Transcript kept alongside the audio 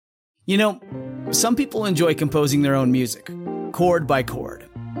You know, some people enjoy composing their own music, chord by chord,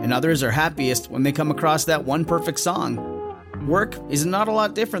 and others are happiest when they come across that one perfect song. Work is not a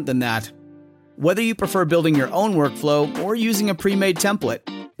lot different than that. Whether you prefer building your own workflow or using a pre-made template,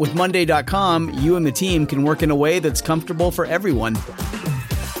 with Monday.com, you and the team can work in a way that's comfortable for everyone.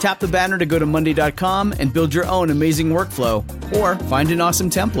 Tap the banner to go to Monday.com and build your own amazing workflow, or find an awesome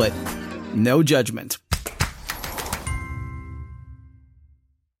template. No judgment.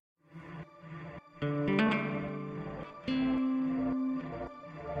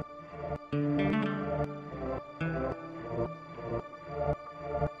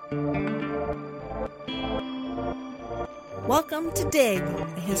 Welcome to Dig,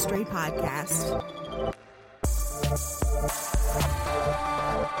 a history podcast.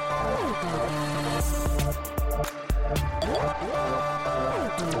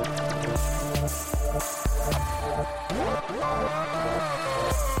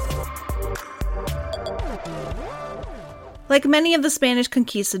 Like many of the Spanish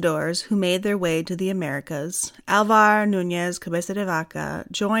conquistadors who made their way to the Americas, Alvar Núñez Cabeza de Vaca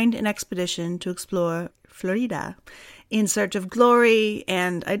joined an expedition to explore Florida in search of glory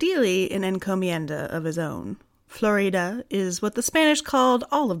and, ideally, an encomienda of his own. Florida is what the Spanish called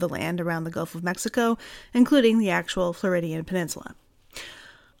all of the land around the Gulf of Mexico, including the actual Floridian Peninsula.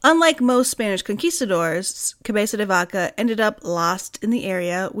 Unlike most Spanish conquistadors, Cabeza de Vaca ended up lost in the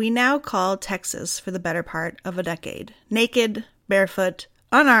area we now call Texas for the better part of a decade, naked, barefoot,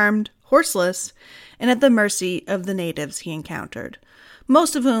 unarmed, horseless, and at the mercy of the natives he encountered,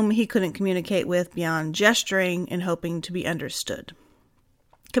 most of whom he couldn't communicate with beyond gesturing and hoping to be understood.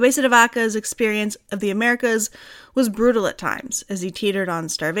 Cabeza de Vaca's experience of the Americas was brutal at times, as he teetered on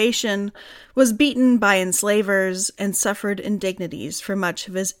starvation, was beaten by enslavers, and suffered indignities for much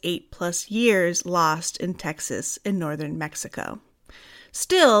of his 8+ years lost in Texas and northern Mexico.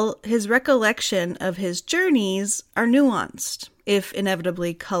 Still, his recollection of his journeys are nuanced, if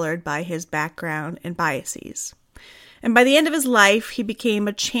inevitably colored by his background and biases. And by the end of his life, he became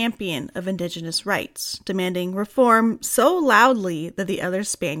a champion of indigenous rights, demanding reform so loudly that the other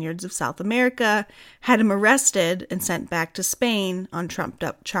Spaniards of South America had him arrested and sent back to Spain on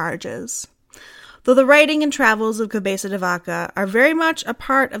trumped-up charges. Though the writing and travels of Cabeza de Vaca are very much a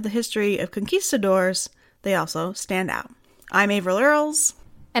part of the history of conquistadors, they also stand out. I'm Avril Earls.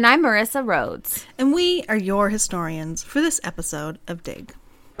 And I'm Marissa Rhodes. And we are your historians for this episode of Dig.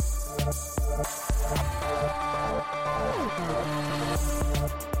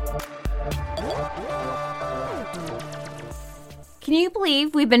 Can you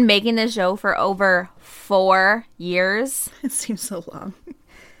believe we've been making this show for over 4 years? It seems so long.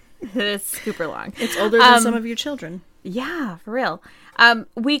 It's super long. It's older than some of your children. Yeah, for real.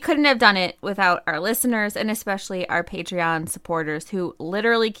 We couldn't have done it without our listeners and especially our Patreon supporters who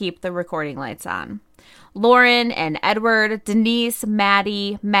literally keep the recording lights on. Lauren and Edward, Denise,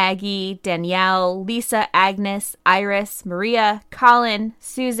 Maddie, Maggie, Danielle, Lisa, Agnes, Iris, Maria, Colin,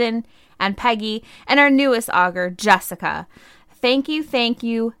 Susan, and Peggy, and our newest augur, Jessica. Thank you, thank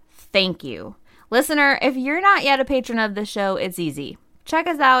you, thank you. Listener, if you're not yet a patron of the show, it's easy. Check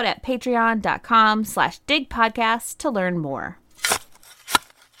us out at patreon.com/digpodcast to learn more.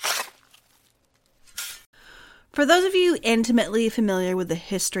 For those of you intimately familiar with the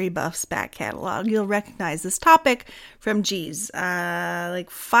History Buff's back catalog, you'll recognize this topic from, like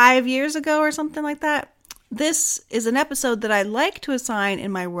 5 years ago or something like that. This is an episode that I like to assign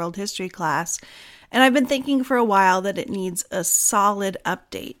in my world history class, and I've been thinking for a while that it needs a solid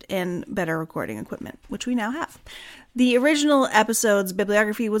update and better recording equipment, which we now have. The original episode's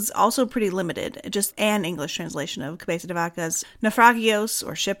bibliography was also pretty limited, just an English translation of Cabeza de Vaca's Naufragios,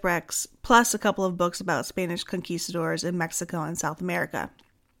 or Shipwrecks, plus a couple of books about Spanish conquistadors in Mexico and South America.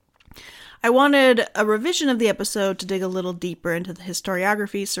 I wanted a revision of the episode to dig a little deeper into the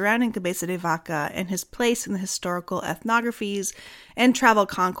historiography surrounding Cabeza de Vaca and his place in the historical ethnographies and travel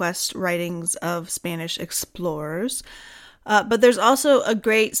conquest writings of Spanish explorers. But there's also a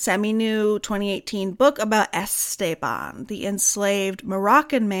great semi-new 2018 book about Esteban, the enslaved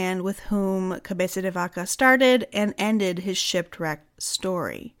Moroccan man with whom Cabeza de Vaca started and ended his shipwreck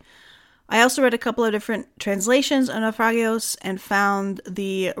story. I also read a couple of different translations of Naufragios and found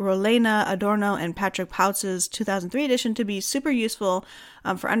the Rolena Adorno and Patrick Pautz's 2003 edition to be super useful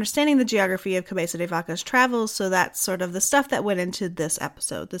for understanding the geography of Cabeza de Vaca's travels, so that's sort of the stuff that went into this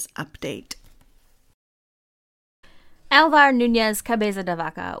episode, this update. Alvar Núñez Cabeza de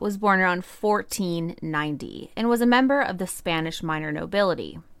Vaca was born around 1490 and was a member of the Spanish minor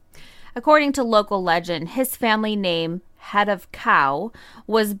nobility. According to local legend, his family name, Head of Cow,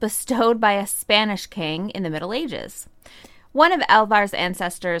 was bestowed by a Spanish king in the Middle Ages. One of Alvar's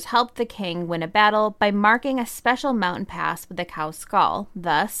ancestors helped the king win a battle by marking a special mountain pass with a cow's skull,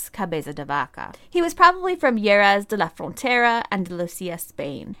 thus Cabeza de Vaca. He was probably from Lleras de la Frontera, Andalusia,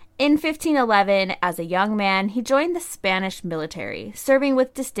 Spain. In 1511, as a young man, he joined the Spanish military, serving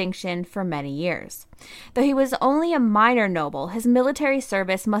with distinction for many years. Though he was only a minor noble, his military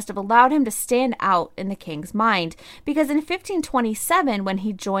service must have allowed him to stand out in the king's mind, because in 1527, when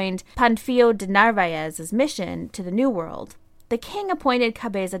he joined Panfilo de Narvaez's mission to the New World, the king appointed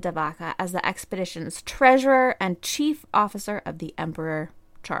Cabeza de Vaca as the expedition's treasurer and chief officer of the Emperor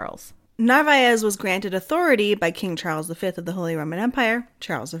Charles. Narvaez was granted authority by King Charles V of the Holy Roman Empire,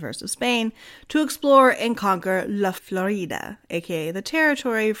 Charles I of Spain, to explore and conquer La Florida, aka the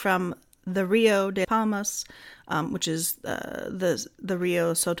territory from the Rio de Palmas, which is the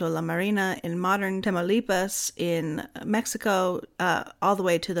Rio Soto la Marina in modern Tamaulipas in Mexico, all the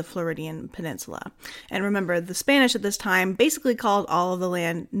way to the Floridian Peninsula. And remember, the Spanish at this time basically called all of the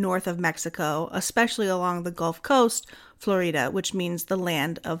land north of Mexico, especially along the Gulf Coast, Florida, which means the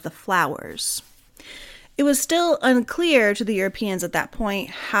land of the flowers. It was still unclear to the Europeans at that point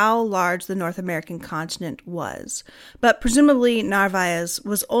how large the North American continent was, but presumably Narvaez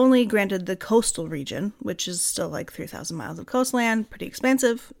was only granted the coastal region, which is still like 3,000 miles of coastland, pretty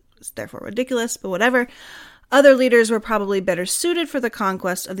expensive, it's therefore ridiculous, but whatever. Other leaders were probably better suited for the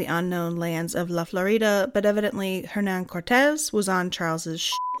conquest of the unknown lands of La Florida, but evidently Hernan Cortez was on Charles's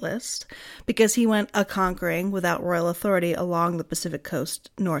list because he went a-conquering without royal authority along the Pacific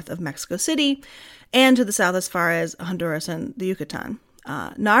coast north of Mexico City and to the south as far as Honduras and the Yucatan.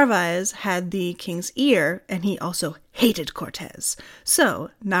 Narvaez had the king's ear, and he also hated Cortez, so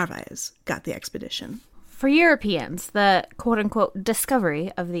Narvaez got the expedition. For Europeans, the quote-unquote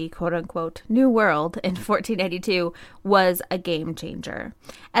discovery of the quote-unquote New World in 1492 was a game changer.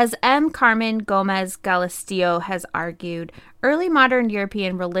 As M. Carmen Gomez Galisteo has argued, early modern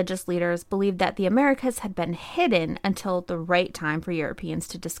European religious leaders believed that the Americas had been hidden until the right time for Europeans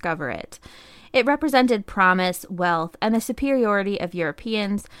to discover it. It represented promise, wealth, and the superiority of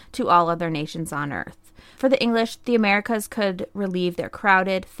Europeans to all other nations on Earth. For the English, the Americas could relieve their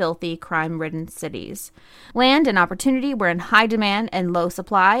crowded, filthy, crime-ridden cities. Land and opportunity were in high demand and low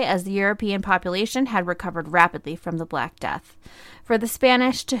supply as the European population had recovered rapidly from the Black Death. For the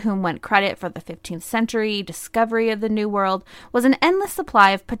Spanish, to whom went credit for the 15th century discovery of the New World, was an endless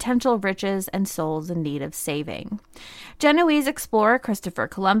supply of potential riches and souls in need of saving. Genoese explorer Christopher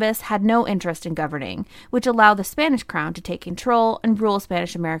Columbus had no interest in governing, which allowed the Spanish crown to take control and rule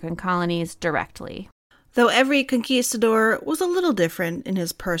Spanish-American colonies directly. Though every conquistador was a little different in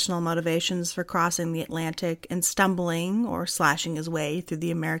his personal motivations for crossing the Atlantic and stumbling or slashing his way through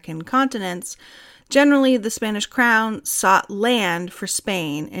the American continents, generally the Spanish crown sought land for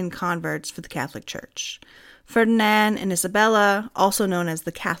Spain and converts for the Catholic Church. Ferdinand and Isabella, also known as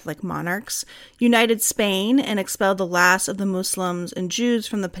the Catholic monarchs, united Spain and expelled the last of the Muslims and Jews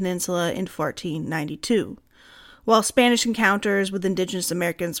from the peninsula in 1492. While Spanish encounters with indigenous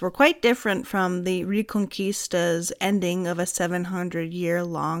Americans were quite different from the Reconquista's ending of a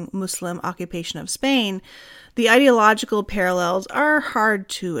 700-year-long Muslim occupation of Spain, the ideological parallels are hard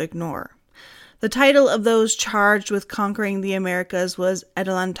to ignore. The title of those charged with conquering the Americas was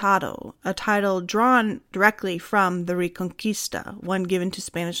Adelantado, a title drawn directly from the Reconquista, one given to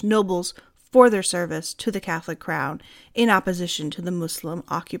Spanish nobles for their service to the Catholic crown in opposition to the Muslim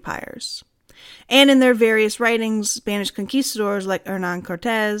occupiers. And in their various writings, Spanish conquistadors like Hernan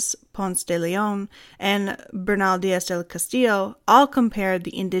Cortez, Ponce de Leon, and Bernal Diaz del Castillo all compared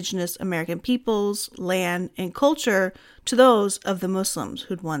the indigenous American peoples, land, and culture to those of the Muslims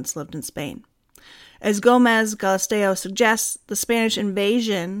who'd once lived in Spain. As Gomez Galisteo suggests, the Spanish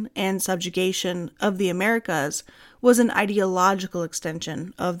invasion and subjugation of the Americas was an ideological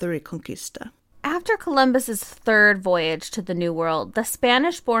extension of the Reconquista. After Columbus's third voyage to the New World, the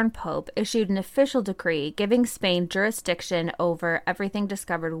Spanish-born Pope issued an official decree giving Spain jurisdiction over everything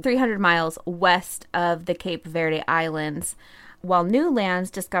discovered 300 miles west of the Cape Verde Islands, while new lands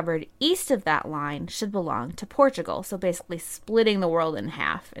discovered east of that line should belong to Portugal, so basically splitting the world in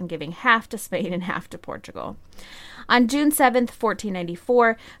half and giving half to Spain and half to Portugal. On June 7,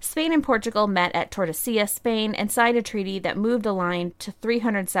 1494, Spain and Portugal met at Tordesillas, Spain, and signed a treaty that moved the line to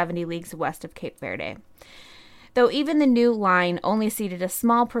 370 leagues west of Cape Verde. Though even the new line only ceded a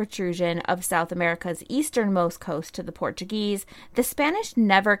small protrusion of South America's easternmost coast to the Portuguese, the Spanish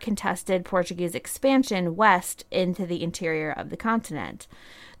never contested Portuguese expansion west into the interior of the continent.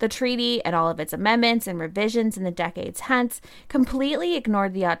 The treaty and all of its amendments and revisions in the decades hence completely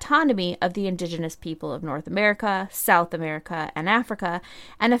ignored the autonomy of the indigenous people of North America, South America, and Africa,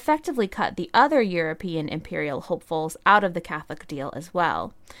 and effectively cut the other European imperial hopefuls out of the Catholic deal as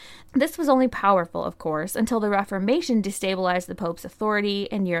well. This was only powerful, of course, until the Reformation destabilized the Pope's authority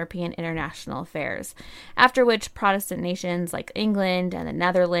in European international affairs, after which Protestant nations like England and the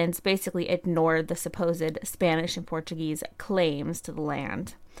Netherlands basically ignored the supposed Spanish and Portuguese claims to the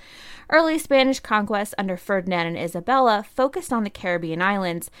land. Early Spanish conquest under Ferdinand and Isabella focused on the Caribbean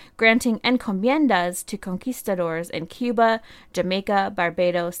islands, granting encomiendas to conquistadors in Cuba, Jamaica,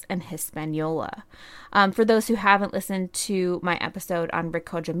 Barbados, and Hispaniola. For those who haven't listened to my episode on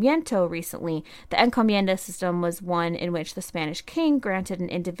recogimiento recently, the encomienda system was one in which the Spanish king granted an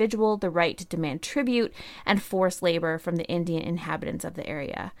individual the right to demand tribute and forced labor from the Indian inhabitants of the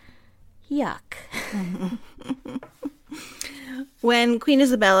area. Yuck. When Queen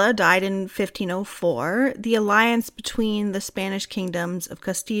Isabella died in 1504, the alliance between the Spanish kingdoms of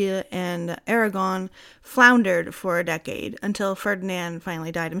Castile and Aragon floundered for a decade until Ferdinand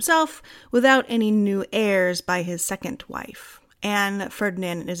finally died himself without any new heirs by his second wife. And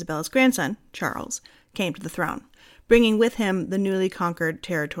Ferdinand and Isabella's grandson, Charles, came to the throne, bringing with him the newly conquered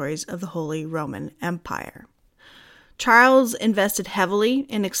territories of the Holy Roman Empire. Charles invested heavily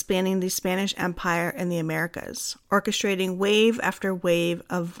in expanding the Spanish Empire in the Americas, orchestrating wave after wave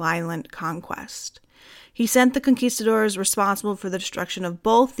of violent conquest. He sent the conquistadors responsible for the destruction of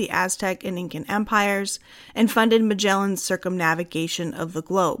both the Aztec and Incan empires and funded Magellan's circumnavigation of the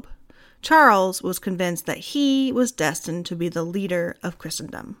globe. Charles was convinced that he was destined to be the leader of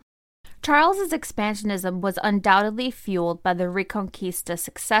Christendom. Charles's expansionism was undoubtedly fueled by the Reconquista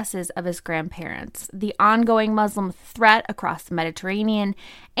successes of his grandparents, the ongoing Muslim threat across the Mediterranean,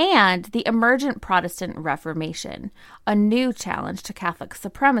 and the emergent Protestant Reformation, a new challenge to Catholic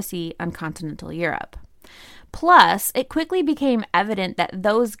supremacy on continental Europe. Plus, it quickly became evident that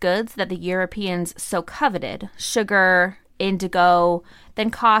those goods that the Europeans so coveted, sugar, indigo, then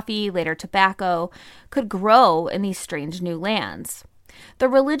coffee, later tobacco, could grow in these strange new lands. The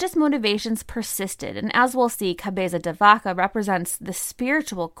religious motivations persisted, and as we'll see, Cabeza de Vaca represents the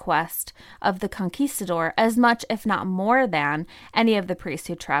spiritual quest of the conquistador as much, if not more than, any of the priests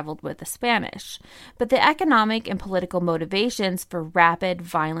who traveled with the Spanish. But the economic and political motivations for rapid,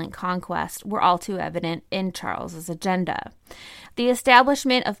 violent conquest were all too evident in Charles's agenda. The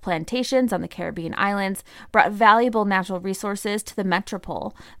establishment of plantations on the Caribbean islands brought valuable natural resources to the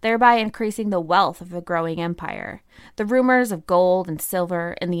metropole, thereby increasing the wealth of the growing empire. The rumors of gold and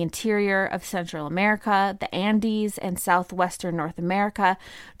silver in the interior of Central America, the Andes, and southwestern North America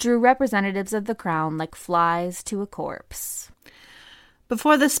drew representatives of the crown like flies to a corpse.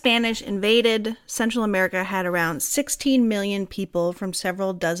 Before the Spanish invaded, Central America had around 16 million people from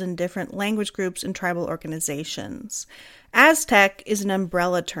several dozen different language groups and tribal organizations. Aztec is an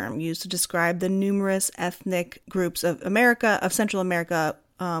umbrella term used to describe the numerous ethnic groups of Central America,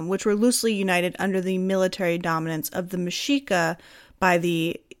 which were loosely united under the military dominance of the Mexica by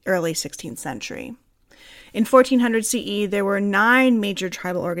the early 16th century. In 1400 CE, there were 9 major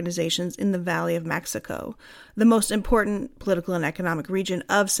tribal organizations in the Valley of Mexico, the most important political and economic region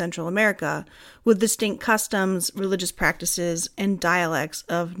of Central America, with distinct customs, religious practices, and dialects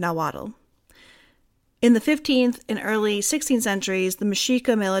of Nahuatl. In the 15th and early 16th centuries, the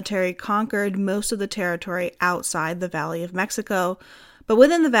Mexica military conquered most of the territory outside the Valley of Mexico, but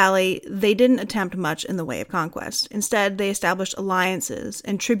within the valley, they didn't attempt much in the way of conquest. Instead, they established alliances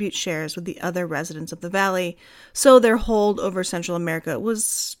and tribute shares with the other residents of the valley, so their hold over Central America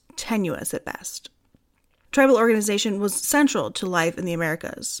was tenuous at best. Tribal organization was central to life in the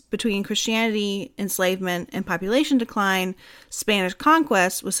Americas. Between Christianity, enslavement, and population decline, Spanish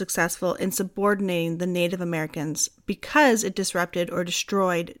conquest was successful in subordinating the Native Americans because it disrupted or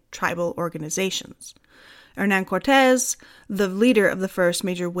destroyed tribal organizations. Hernán Cortés, the leader of the first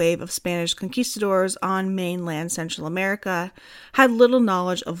major wave of Spanish conquistadors on mainland Central America, had little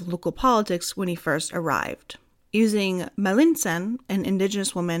knowledge of local politics when he first arrived. Using Malintzin, an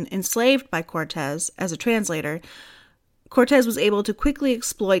indigenous woman enslaved by Cortés, as a translator, Cortés was able to quickly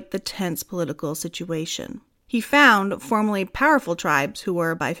exploit the tense political situation. He found formerly powerful tribes who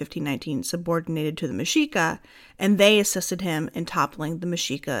were, by 1519, subordinated to the Mexica, and they assisted him in toppling the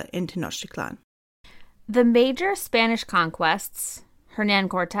Mexica in Tenochtitlan. The major Spanish conquests, Hernan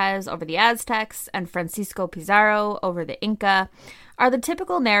Cortez over the Aztecs, and Francisco Pizarro over the Inca are the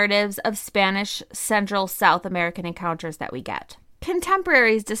typical narratives of Spanish Central South American encounters that we get.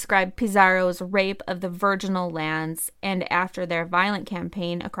 Contemporaries describe Pizarro's rape of the virginal lands, and after their violent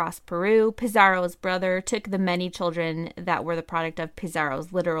campaign across Peru, Pizarro's brother took the many children that were the product of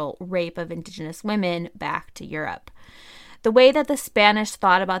Pizarro's literal rape of indigenous women back to Europe. The way that the Spanish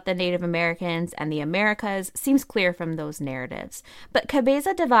thought about the Native Americans and the Americas seems clear from those narratives, but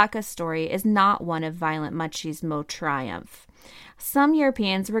Cabeza de Vaca's story is not one of violent machismo triumph. Some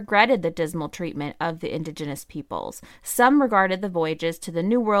Europeans regretted the dismal treatment of the indigenous peoples. Some regarded the voyages to the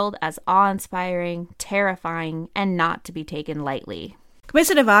New World as awe-inspiring, terrifying, and not to be taken lightly.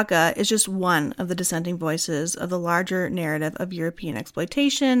 Cabeza de Vaca is just one of the dissenting voices of the larger narrative of European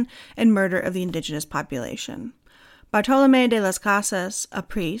exploitation and murder of the indigenous population. Bartolomé de las Casas, a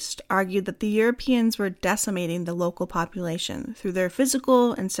priest, argued that the Europeans were decimating the local population through their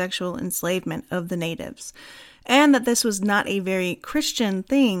physical and sexual enslavement of the natives, and that this was not a very Christian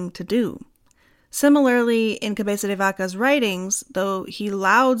thing to do. Similarly, in Cabeza de Vaca's writings, though he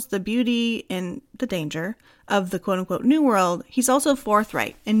lauds the beauty and the danger of the quote-unquote New World, he's also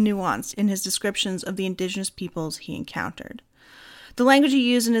forthright and nuanced in his descriptions of the indigenous peoples he encountered. The language he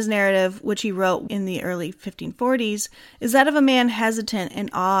used in his narrative, which he wrote in the early 1540s, is that of a man hesitant and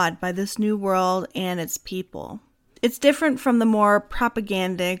awed by this new world and its people. It's different from the more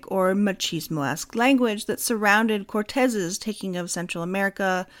propagandic or machismo-esque language that surrounded Cortez's taking of Central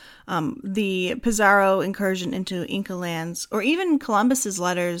America, the Pizarro incursion into Inca lands, or even Columbus's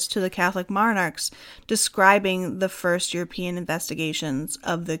letters to the Catholic monarchs describing the first European investigations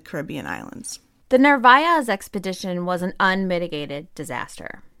of the Caribbean islands. The Narvaez expedition was an unmitigated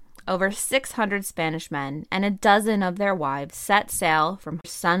disaster. Over 600 Spanish men and a dozen of their wives set sail from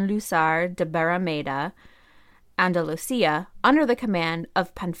Sanlúcar de Barrameda, Andalusia, under the command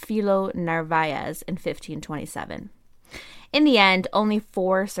of Panfilo Narvaez in 1527. In the end, only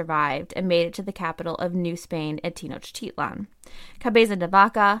 4 survived and made it to the capital of New Spain at Tenochtitlan. Cabeza de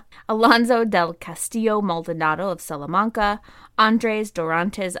Vaca, Alonso del Castillo Maldonado of Salamanca, Andres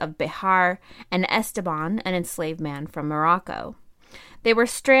Dorantes of Bejar, and Esteban, an enslaved man from Morocco. They were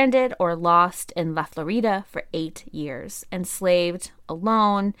stranded or lost in La Florida for 8 years, enslaved,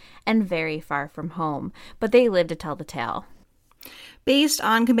 alone, and very far from home, but they lived to tell the tale. Based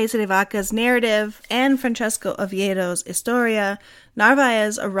on Cabeza de Vaca's narrative and Francesco Oviedo's Historia,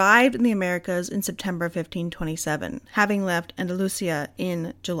 Narvaez arrived in the Americas in September 1527, having left Andalusia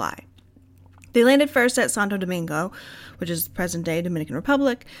in July. They landed first at Santo Domingo, which is present-day Dominican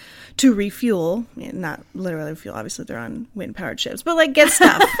Republic, to refuel. Not literally refuel, obviously they're on wind-powered ships, but like get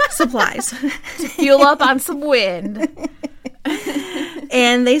stuff, supplies. Fuel up on some wind.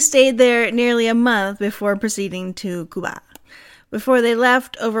 And they stayed there nearly a month before proceeding to Cuba. Before they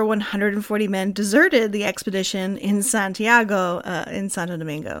left, over 140 men deserted the expedition in Santiago, in Santo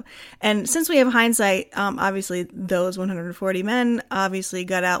Domingo. And since we have hindsight, obviously those 140 men obviously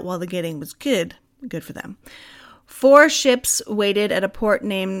got out while the getting was good. Good for them. 4 ships waited at a port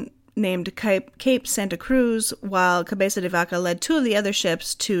named Cape Santa Cruz, while Cabeza de Vaca led 2 of the other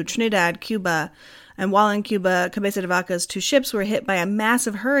ships to Trinidad, Cuba. And while in Cuba, Cabeza de Vaca's 2 ships were hit by a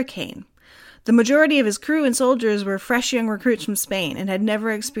massive hurricane. The majority of his crew and soldiers were fresh young recruits from Spain and had never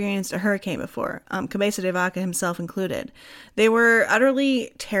experienced a hurricane before, Cabeza de Vaca himself included. They were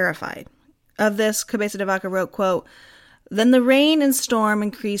utterly terrified. Of this, Cabeza de Vaca wrote, quote, "Then the rain and storm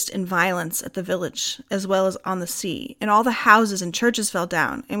increased in violence at the village, as well as on the sea, and all the houses and churches fell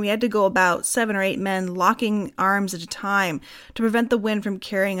down, and we had to go about 7 or 8 men locking arms at a time to prevent the wind from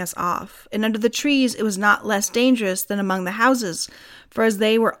carrying us off. And under the trees it was not less dangerous than among the houses, for as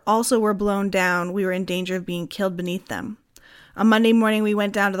they were blown down, we were in danger of being killed beneath them. On Monday morning we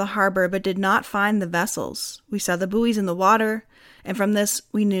went down to the harbor, but did not find the vessels. We saw the buoys in the water, and from this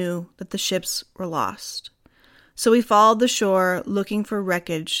we knew that the ships were lost. So we followed the shore, looking for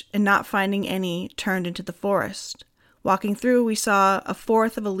wreckage, and not finding any, turned into the forest. Walking through, we saw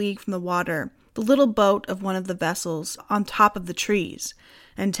 1/4 of a league from the water, the little boat of one of the vessels on top of the trees,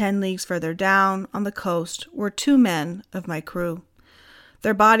 and 10 leagues further down, on the coast, were 2 men of my crew.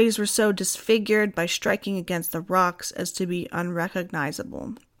 Their bodies were so disfigured by striking against the rocks as to be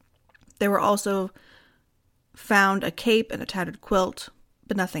unrecognizable. There were also found a cape and a tattered quilt,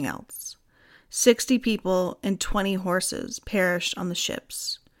 but nothing else. 60 people and 20 horses perished on the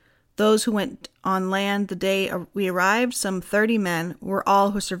ships. Those who went on land the day we arrived, some 30 men, were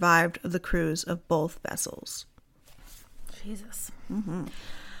all who survived of the crews of both vessels." Jesus. Mm-hmm.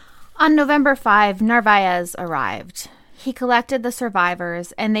 On November 5, Narvaez arrived. He collected the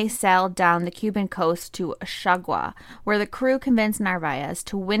survivors, and they sailed down the Cuban coast to Chagua, where the crew convinced Narvaez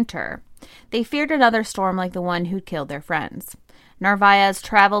to winter. They feared another storm like the one who'd killed their friends. Narvaez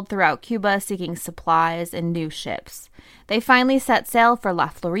traveled throughout Cuba seeking supplies and new ships. They finally set sail for La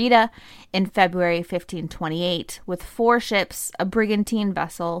Florida in February 1528 with 4 ships, a brigantine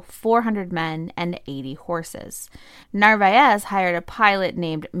vessel, 400 men, and 80 horses. Narvaez hired a pilot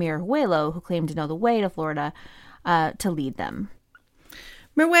named Miruelo, who claimed to know the way to Florida, to lead them.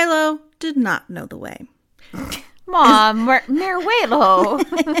 Miruelo did not know the way. Mom, Miruelo!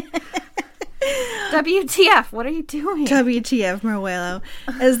 WTF, what are you doing? WTF, Miruelo.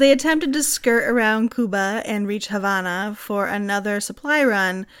 As they attempted to skirt around Cuba and reach Havana for another supply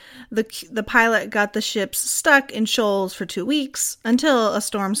run, the pilot got the ships stuck in shoals for 2 weeks until a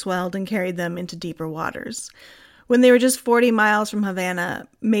storm swelled and carried them into deeper waters. When they were just 40 miles from Havana,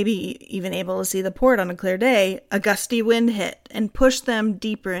 maybe even able to see the port on a clear day, a gusty wind hit and pushed them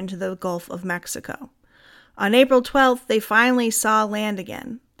deeper into the Gulf of Mexico. On April 12th, they finally saw land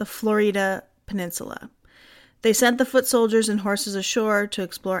again, the Florida Peninsula. They sent the foot soldiers and horses ashore to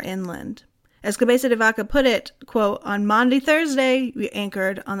explore inland. As Cabeza de Vaca put it, quote, "On Maundy Thursday, we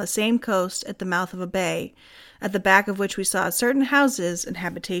anchored on the same coast at the mouth of a bay, at the back of which we saw certain houses and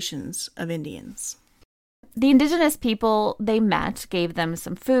habitations of Indians." The indigenous people they met gave them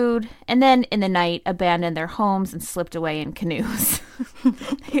some food, and then in the night abandoned their homes and slipped away in canoes.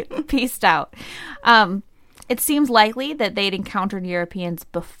 They peaced out. It seems likely that they'd encountered Europeans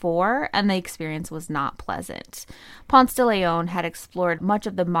before, and the experience was not pleasant. Ponce de Leon had explored much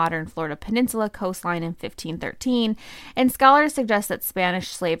of the modern Florida Peninsula coastline in 1513, and scholars suggest that Spanish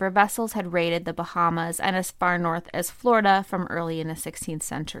slaver vessels had raided the Bahamas and as far north as Florida from early in the 16th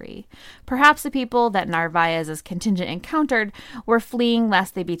century. Perhaps the people that Narvaez's contingent encountered were fleeing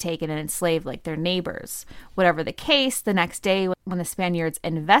lest they be taken and enslaved like their neighbors. Whatever the case, the next day when the Spaniards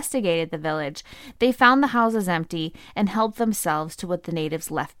investigated the village, they found the houses empty and helped themselves to what the natives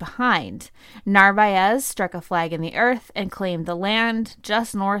left behind. Narvaez struck a flag in the earth and claimed the land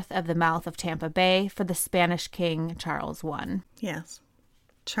just north of the mouth of Tampa Bay for the Spanish king Charles I. Yes,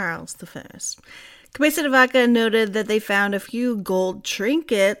 Charles I. Cabeza de Vaca noted that they found a few gold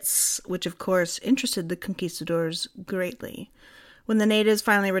trinkets, which of course interested the conquistadors greatly. When the natives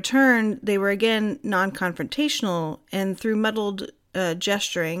finally returned, they were again non-confrontational and through muddled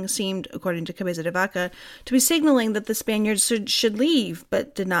gesturing seemed, according to Cabeza de Vaca, to be signaling that the Spaniards should leave,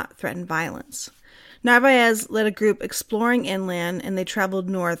 but did not threaten violence. Narvaez led a group exploring inland, and they traveled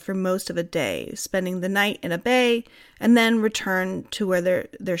north for most of a day, spending the night in a bay, and then returned to where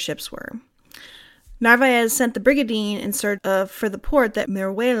their ships were. Narvaez sent the brigantine in search for the port that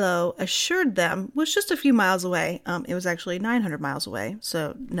Miruelo assured them was just a few miles away. It was actually 900 miles away,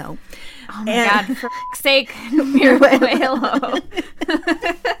 so no. Oh my God, for fuck's sake, Miruelo.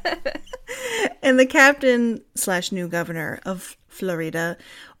 And the captain/new governor of Florida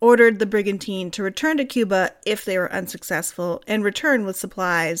ordered the brigantine to return to Cuba if they were unsuccessful and return with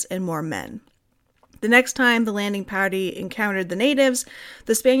supplies and more men. The next time the landing party encountered the natives,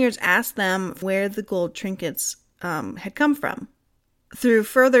 the Spaniards asked them where the gold trinkets had come from. Through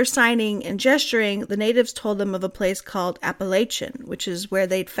further signing and gesturing, the natives told them of a place called Appalachian, which is where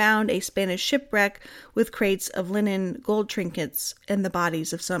they'd found a Spanish shipwreck with crates of linen, gold trinkets, and the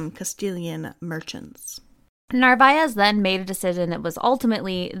bodies of some Castilian merchants. Narvaez then made a decision that was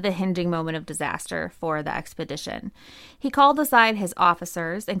ultimately the hinging moment of disaster for the expedition. He called aside his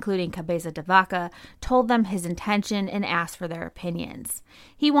officers, including Cabeza de Vaca, told them his intention, and asked for their opinions.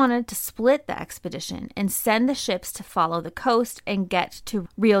 He wanted to split the expedition and send the ships to follow the coast and get to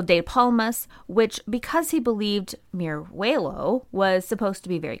Rio de Palmas, which, because he believed Miruelo, was supposed to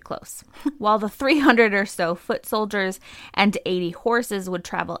be very close, while the 300 or so foot soldiers and 80 horses would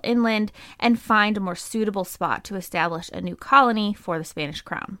travel inland and find a more suitable spot to establish a new colony for the Spanish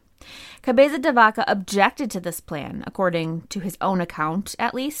crown. Cabeza de Vaca objected to this plan, according to his own account,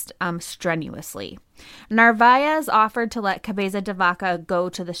 at least, strenuously. Narvaez offered to let Cabeza de Vaca go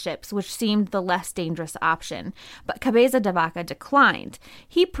to the ships, which seemed the less dangerous option, but Cabeza de Vaca declined.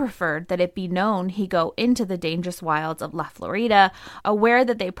 He preferred that it be known he go into the dangerous wilds of La Florida, aware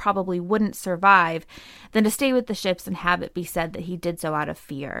that they probably wouldn't survive, than to stay with the ships and have it be said that he did so out of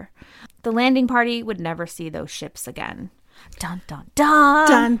fear. The landing party would never see those ships again. Dun, dun, dun!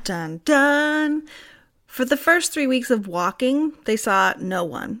 Dun, dun, dun! For the first 3 weeks of walking, they saw no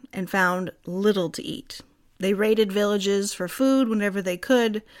one and found little to eat. They raided villages for food whenever they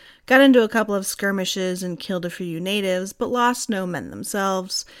could, got into a couple of skirmishes and killed a few natives, but lost no men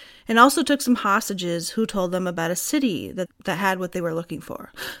themselves, and also took some hostages who told them about a city that had what they were looking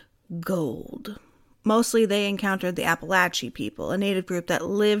for. Gold. Mostly they encountered the Apalachee people, a native group that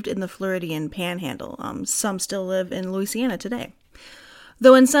lived in the Floridian Panhandle. Some still live in Louisiana today.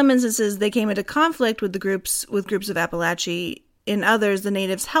 Though in some instances they came into conflict with groups of Apalachee, in others the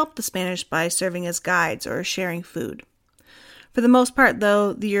natives helped the Spanish by serving as guides or sharing food. For the most part,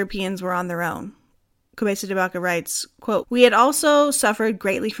 though, the Europeans were on their own. Cabeza de Vaca writes, quote, "We had also suffered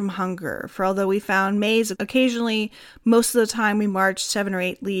greatly from hunger, for although we found maize occasionally, most of the time we marched 7 or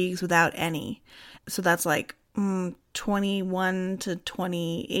 8 leagues without any." So that's like 21 to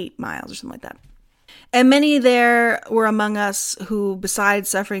 28 miles or something like that. And many there were among us who, besides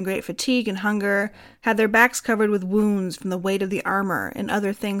suffering great fatigue and hunger, had their backs covered with wounds from the weight of the armor and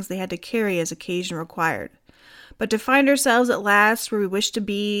other things they had to carry as occasion required. But to find ourselves at last where we wished to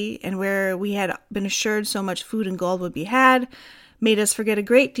be, and where we had been assured so much food and gold would be had, made us forget a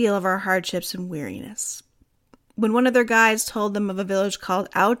great deal of our hardships and weariness. When one of their guides told them of a village called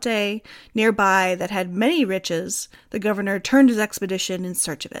Aute nearby that had many riches, the governor turned his expedition in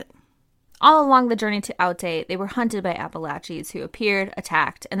search of it. All along the journey to Aute, they were hunted by Apalachees who appeared,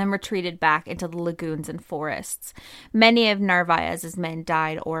 attacked, and then retreated back into the lagoons and forests. Many of Narvaez's men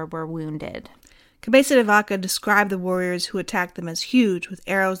died or were wounded. Cabeza de Vaca described the warriors who attacked them as huge, with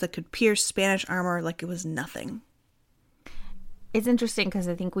arrows that could pierce Spanish armor like it was nothing. It's interesting because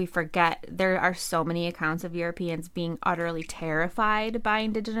I think we forget there are so many accounts of Europeans being utterly terrified by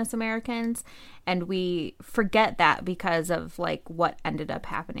Indigenous Americans, and we forget that because of like what ended up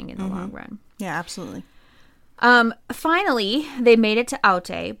happening in the long run. Yeah, absolutely. Finally, they made it to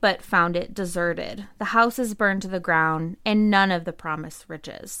Aute, but found it deserted. The houses burned to the ground, and none of the promised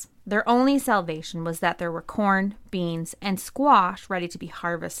riches. Their only salvation was that there were corn, beans, and squash ready to be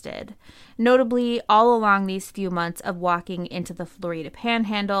harvested. Notably, all along these few months of walking into the Florida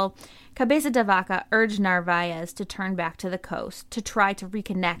Panhandle, Cabeza de Vaca urged Narvaez to turn back to the coast to try to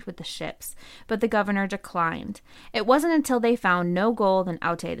reconnect with the ships, but the governor declined. It wasn't until they found no gold in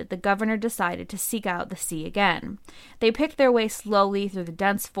Aute that the governor decided to seek out the sea again. They picked their way slowly through the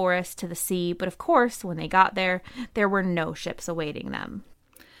dense forest to the sea, but of course, when they got there were no ships awaiting them.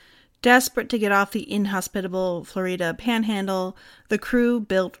 Desperate to get off the inhospitable Florida Panhandle, the crew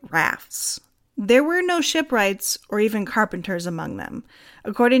built rafts. There were no shipwrights or even carpenters among them.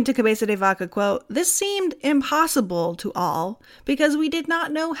 According to Cabeza de Vaca, quote, "This seemed impossible to all because we did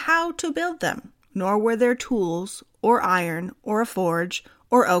not know how to build them, nor were there tools, or iron, or a forge,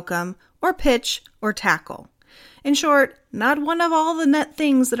 or oakum, or pitch, or tackle. In short, not one of all the net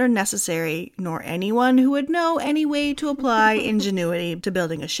things that are necessary, nor anyone who would know any way to apply ingenuity to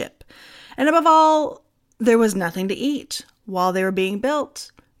building a ship. And above all, there was nothing to eat while they were being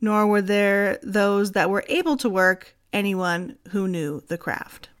built, nor were there those that were able to work, anyone who knew the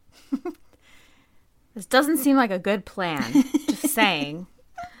craft." This doesn't seem like a good plan, just saying.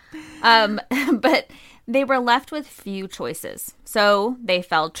 But they were left with few choices. So they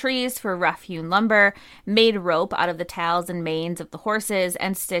felled trees for rough-hewn lumber, made rope out of the tails and manes of the horses,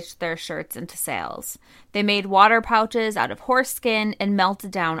 and stitched their shirts into sails. They made water pouches out of horse skin and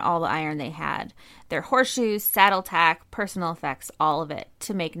melted down all the iron they had. Their horseshoes, saddle tack, personal effects, all of it,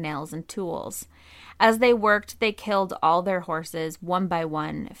 to make nails and tools. As they worked, they killed all their horses one by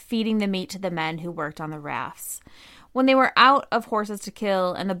one, feeding the meat to the men who worked on the rafts. When they were out of horses to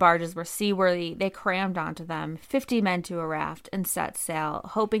kill and the barges were seaworthy, they crammed onto them, 50 men to a raft, and set sail,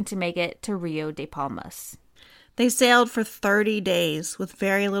 hoping to make it to Rio de Palmas. They sailed for 30 days with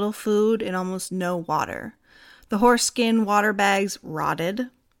very little food and almost no water. The horse skin water bags rotted.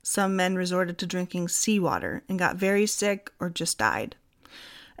 Some men resorted to drinking seawater and got very sick or just died.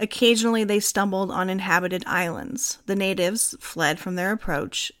 Occasionally they stumbled on inhabited islands. The natives fled from their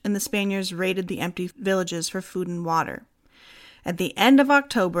approach, and the Spaniards raided the empty villages for food and water. At the end of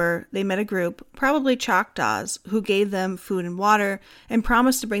October, they met a group, probably Choctaws, who gave them food and water and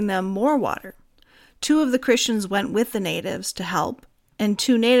promised to bring them more water. 2 of the Christians went with the natives to help, and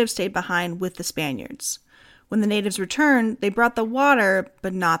 2 natives stayed behind with the Spaniards. When the natives returned, they brought the water,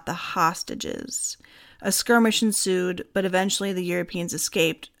 but not the hostages. A skirmish ensued, but eventually the Europeans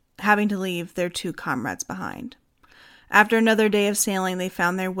escaped, having to leave their 2 comrades behind. After another day of sailing, they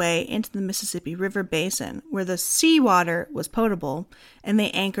found their way into the Mississippi River basin, where the seawater was potable, and they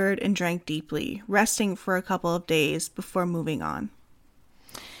anchored and drank deeply, resting for a couple of days before moving on.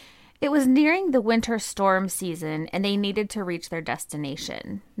 It was nearing the winter storm season, and they needed to reach their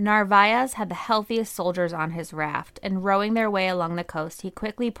destination. Narvaez had the healthiest soldiers on his raft, and rowing their way along the coast, he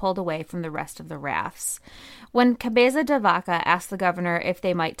quickly pulled away from the rest of the rafts. When Cabeza de Vaca asked the governor if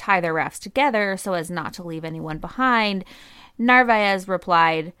they might tie their rafts together so as not to leave anyone behind, Narvaez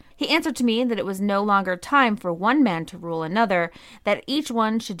replied, He answered to me that it was no longer time for one man to rule another, that each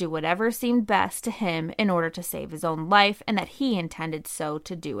one should do whatever seemed best to him in order to save his own life, and that he intended so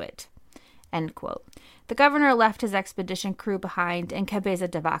to do it." End quote. The governor left his expedition crew behind, and Cabeza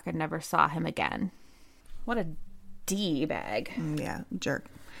de Vaca never saw him again. What a D-bag. Yeah, jerk.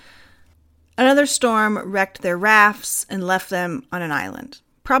 Another storm wrecked their rafts and left them on an island,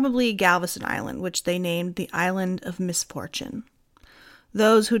 probably Galveston Island, which they named the Island of Misfortune.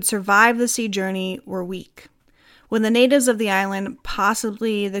 Those who'd survived the sea journey were weak. When the natives of the island,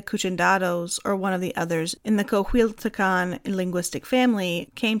 possibly the Cuchendados or one of the others in the Coahuiltecan linguistic family,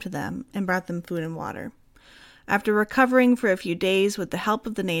 came to them and brought them food and water. After recovering for a few days with the help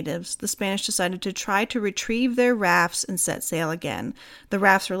of the natives, the Spanish decided to try to retrieve their rafts and set sail again. The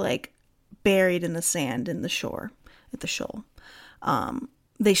rafts were like buried in the sand in the shore, at the shoal.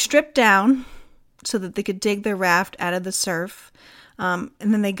 They stripped down so that they could dig their raft out of the surf. And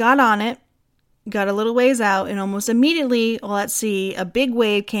then they got on it, got a little ways out, and almost immediately, while at sea, a big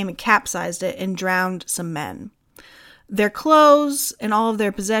wave came and capsized it and drowned some men. Their clothes and all of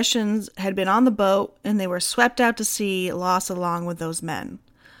their possessions had been on the boat, and they were swept out to sea, lost along with those men.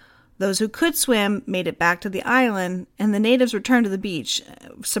 Those who could swim made it back to the island, and the natives returned to the beach,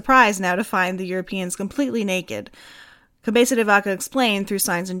 surprised now to find the Europeans completely naked. Cabeza de Vaca explained through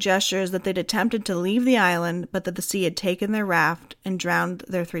signs and gestures that they'd attempted to leave the island, but that the sea had taken their raft and drowned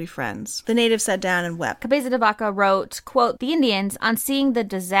their 3 friends. The natives sat down and wept. Cabeza de Vaca wrote, quote, "The Indians, on seeing the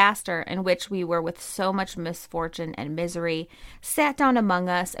disaster in which we were with so much misfortune and misery, sat down among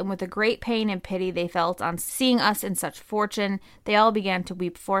us, and with the great pain and pity they felt on seeing us in such fortune, they all began to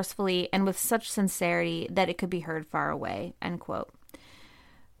weep forcefully and with such sincerity that it could be heard far away." End quote.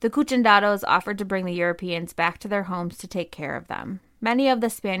 The Cuchendados offered to bring the Europeans back to their homes to take care of them. Many of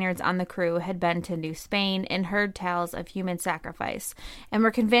the Spaniards on the crew had been to New Spain and heard tales of human sacrifice, and were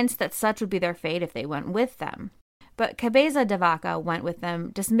convinced that such would be their fate if they went with them. But Cabeza de Vaca went with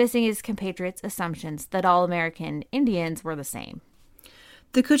them, dismissing his compatriots' assumptions that all American Indians were the same.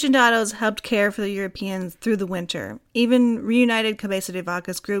 The Cuchendados helped care for the Europeans through the winter, even reunited Cabeza de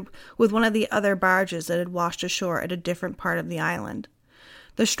Vaca's group with one of the other barges that had washed ashore at a different part of the island.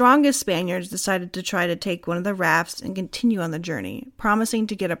 The strongest Spaniards decided to try to take one of the rafts and continue on the journey, promising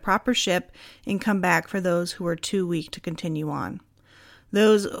to get a proper ship and come back for those who were too weak to continue on.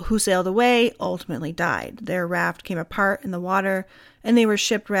 Those who sailed away ultimately died. Their raft came apart in the water, and they were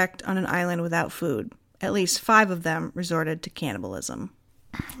shipwrecked on an island without food. At least 5 of them resorted to cannibalism.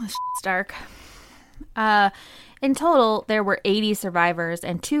 This shit's dark. In total, there were 80 survivors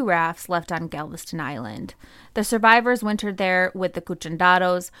and 2 rafts left on Galveston Island. The survivors wintered there with the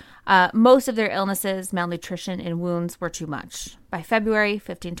Cuchendados. Most of their illnesses, malnutrition, and wounds were too much. By February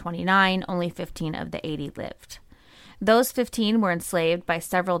 1529, only 15 of the 80 lived. Those 15 were enslaved by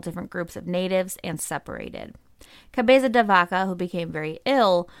several different groups of natives and separated. Cabeza de Vaca, who became very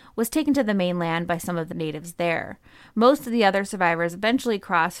ill, was taken to the mainland by some of the natives there. Most of the other survivors eventually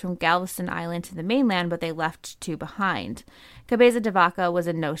crossed from Galveston Island to the mainland, but they left 2 behind. Cabeza de Vaca was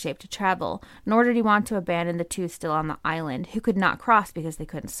in no shape to travel, nor did he want to abandon the 2 still on the island, who could not cross because they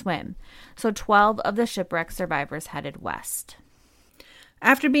couldn't swim. So 12 of the shipwreck survivors headed west.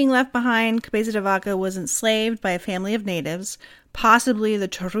 After being left behind, Cabeza de Vaca was enslaved by a family of natives, possibly the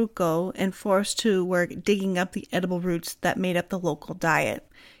Choruco, and forced to work digging up the edible roots that made up the local diet.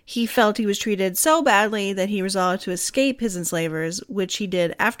 He felt he was treated so badly that he resolved to escape his enslavers, which he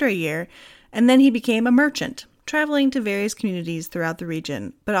did after a year, and then he became a merchant, traveling to various communities throughout the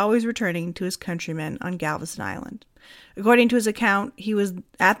region, but always returning to his countrymen on Galveston Island. According to his account, he was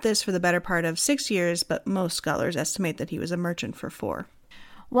at this for the better part of 6 years, but most scholars estimate that he was a merchant for 4.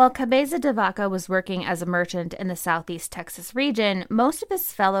 While Cabeza de Vaca was working as a merchant in the southeast Texas region, most of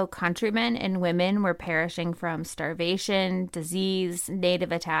his fellow countrymen and women were perishing from starvation, disease, native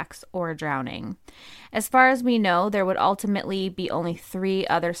attacks, or drowning. As far as we know, there would ultimately be only 3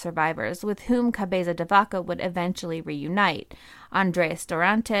 other survivors with whom Cabeza de Vaca would eventually reunite: Andres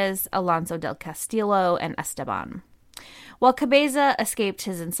Dorantes, Alonso del Castillo, and Esteban. While Cabeza escaped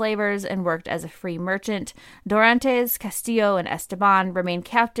his enslavers and worked as a free merchant, Dorantes, Castillo, and Esteban remained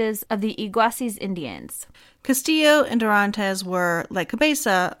captives of the Iguaces Indians. Castillo and Dorantes were, like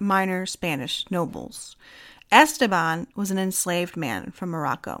Cabeza, minor Spanish nobles. Esteban was an enslaved man from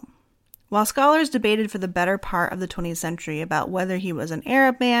Morocco. While scholars debated for the better part of the 20th century about whether he was an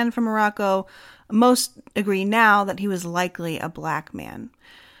Arab man from Morocco, most agree now that he was likely a black man.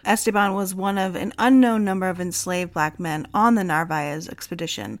 Esteban was one of an unknown number of enslaved black men on the Narvaez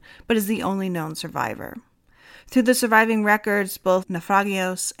expedition, but is the only known survivor. Through the surviving records, both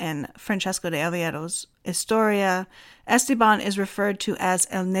Naufragios and Francesco de Oviedo's Historia, Esteban is referred to as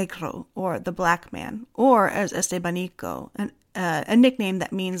El Negro, or the Black Man, or as Estebanico, a nickname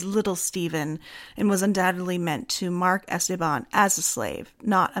that means Little Stephen, and was undoubtedly meant to mark Esteban as a slave,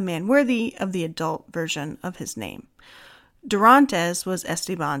 not a man worthy of the adult version of his name. Dorantes was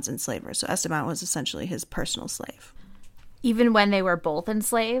Esteban's enslaver, so Esteban was essentially his personal slave. Even when they were both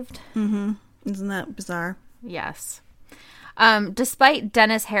enslaved? Mm-hmm. Isn't that bizarre? Yes. Despite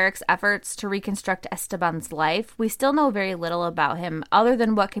Dennis Herrick's efforts to reconstruct Esteban's life, we still know very little about him other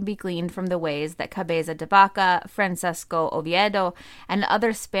than what can be gleaned from the ways that Cabeza de Vaca, Francesco Oviedo, and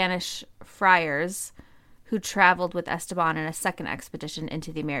other Spanish friars who traveled with Esteban in a second expedition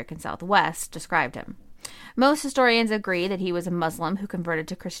into the American Southwest described him. Most historians agree that he was a Muslim who converted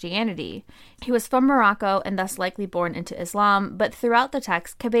to Christianity. He was from Morocco and thus likely born into Islam, but throughout the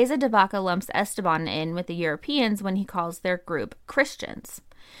text, Cabeza de Vaca lumps Esteban in with the Europeans when he calls their group Christians.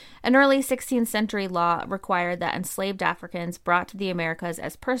 An early 16th century law required that enslaved Africans brought to the Americas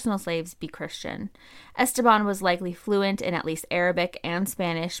as personal slaves be Christian. Esteban was likely fluent in at least Arabic and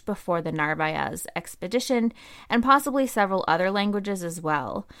Spanish before the Narvaez expedition, and possibly several other languages as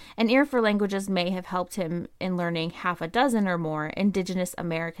well. An ear for languages may have helped him in learning half a dozen or more indigenous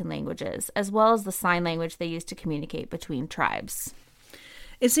American languages, as well as the sign language they used to communicate between tribes.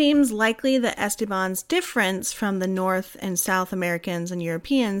 It seems likely that Esteban's difference from the North and South Americans and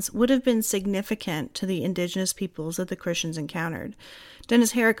Europeans would have been significant to the indigenous peoples that the Christians encountered.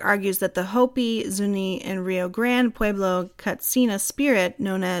 Dennis Herrick argues that the Hopi, Zuni, and Rio Grande Pueblo Katsina spirit,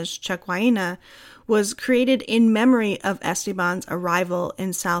 known as Chacuaina, was created in memory of Esteban's arrival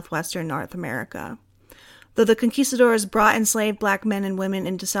in southwestern North America. Though the conquistadors brought enslaved black men and women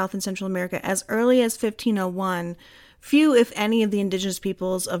into South and Central America as early as 1501, few, if any, of the indigenous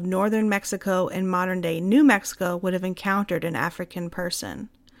peoples of northern Mexico and modern-day New Mexico would have encountered an African person.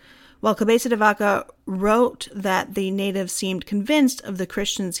 While Cabeza de Vaca wrote that the natives seemed convinced of the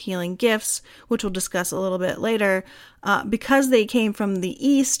Christians' healing gifts, which we'll discuss a little bit later, because they came from the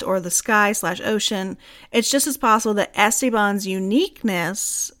east or the sky/ocean, it's just as possible that Esteban's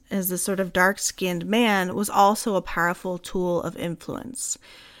uniqueness as this sort of dark-skinned man was also a powerful tool of influence.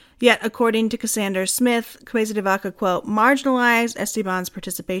 Yet, according to Cassander Smith, Cabeza de Vaca, quote, marginalized Esteban's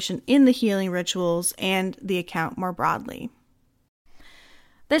participation in the healing rituals and the account more broadly.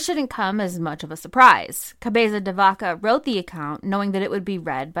 This shouldn't come as much of a surprise. Cabeza de Vaca wrote the account knowing that it would be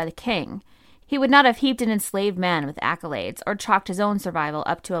read by the king. He would not have heaped an enslaved man with accolades or chalked his own survival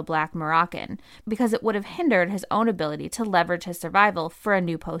up to a black Moroccan, because it would have hindered his own ability to leverage his survival for a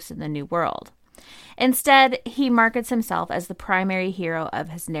new post in the New World. Instead, he markets himself as the primary hero of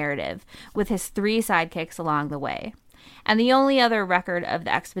his narrative, with his 3 sidekicks along the way. And the only other record of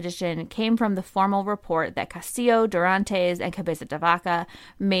the expedition came from the formal report that Castillo, Dorantes, and Cabeza de Vaca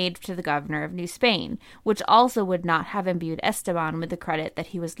made to the governor of New Spain, which also would not have imbued Esteban with the credit that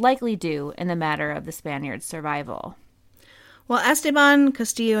he was likely due in the matter of the Spaniards' survival. While Esteban,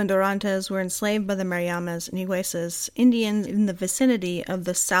 Castillo, and Dorantes were enslaved by the Mariamas and Nueces, Indians in the vicinity of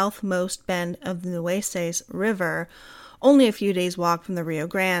the southmost bend of the Nueces River, only a few days' walk from the Rio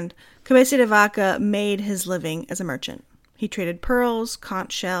Grande, Cabeza de Vaca made his living as a merchant. He traded pearls,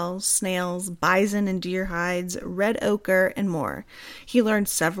 conch shells, snails, bison and deer hides, red ochre, and more. He learned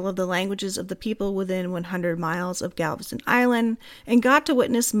several of the languages of the people within 100 miles of Galveston Island and got to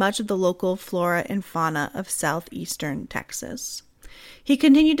witness much of the local flora and fauna of southeastern Texas. He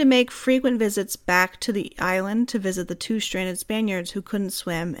continued to make frequent visits back to the island to visit the 2 stranded Spaniards who couldn't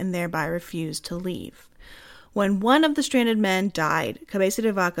swim and thereby refused to leave. When one of the stranded men died, Cabeza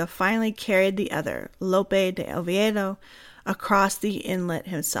de Vaca finally carried the other, Lope de Oviedo, across the inlet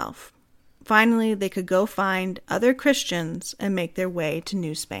himself. Finally, they could go find other Christians and make their way to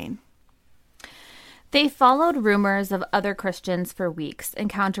New Spain. They followed rumors of other Christians for weeks,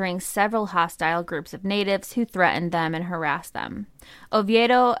 encountering several hostile groups of natives who threatened them and harassed them.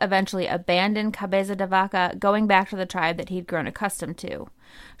 Oviedo eventually abandoned Cabeza de Vaca, going back to the tribe that he'd grown accustomed to.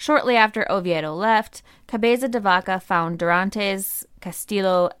 Shortly after Oviedo left, Cabeza de Vaca found Dorantes,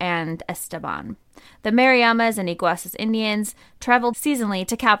 Castillo, and Esteban. The Mariamas and Iguaces Indians traveled seasonally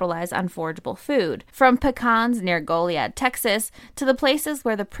to capitalize on forageable food, from pecans near Goliad, Texas, to the places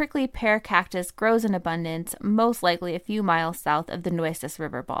where the prickly pear cactus grows in abundance, most likely a few miles south of the Nueces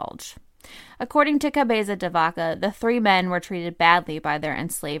River Bulge. According to Cabeza de Vaca, the 3 men were treated badly by their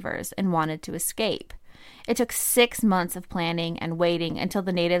enslavers and wanted to escape. It took 6 months of planning and waiting until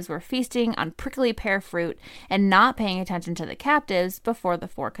the natives were feasting on prickly pear fruit and not paying attention to the captives before the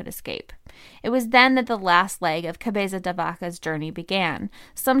 4 could escape. It was then that the last leg of Cabeza de Vaca's journey began,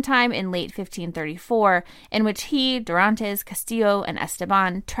 sometime in late 1534, in which he, Dorantes, Castillo, and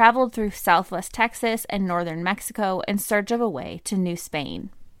Esteban traveled through southwest Texas and northern Mexico in search of a way to New Spain.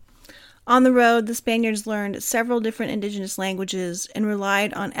 On the road, the Spaniards learned several different indigenous languages and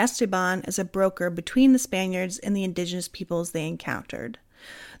relied on Esteban as a broker between the Spaniards and the indigenous peoples they encountered.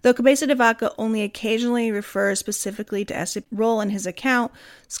 Though Cabeza de Vaca only occasionally refers specifically to Esteban's role in his account,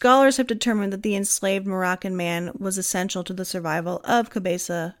 scholars have determined that the enslaved Moroccan man was essential to the survival of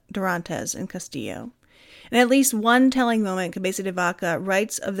Cabeza, Dorantes, and Castillo. In at least one telling moment, Cabeza de Vaca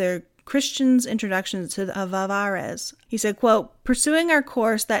writes of their Christian's introduction to the Avavares. He said, quote, "Pursuing our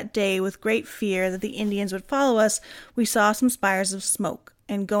course that day with great fear that the Indians would follow us, we saw some spires of smoke.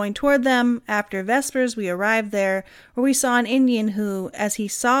 And going toward them, after vespers, we arrived there, where we saw an Indian who, as he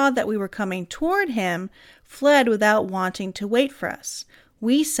saw that we were coming toward him, fled without wanting to wait for us.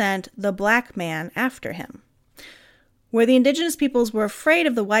 We sent the black man after him." Where the indigenous peoples were afraid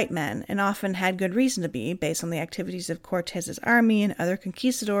of the white men, and often had good reason to be, based on the activities of Cortez's army and other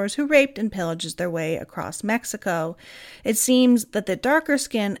conquistadors who raped and pillaged their way across Mexico, it seems that the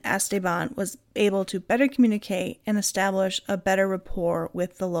darker-skinned Esteban was able to better communicate and establish a better rapport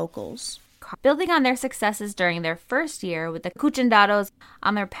with the locals. Building on their successes during their first year with the Cuchendados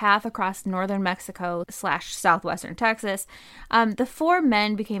on their path across northern Mexico / southwestern Texas, the 4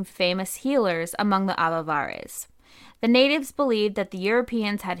 men became famous healers among the Avavares. The natives believed that the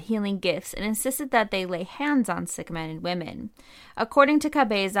Europeans had healing gifts and insisted that they lay hands on sick men and women. According to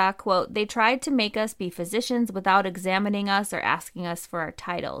Cabeza, quote, "They tried to make us be physicians without examining us or asking us for our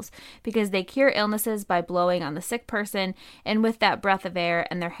titles, because they cure illnesses by blowing on the sick person, and with that breath of air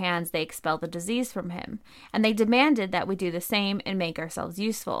and their hands they expel the disease from him. And they demanded that we do the same and make ourselves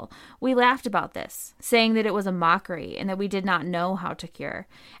useful. We laughed about this, saying that it was a mockery and that we did not know how to cure.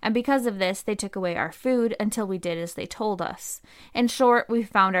 And because of this, they took away our food until we did as they told us. In short, we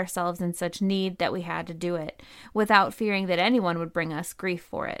found ourselves in such need that we had to do it, without fearing that anyone would bring us grief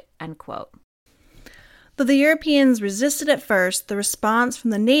for it," end quote. Though the Europeans resisted at first, the response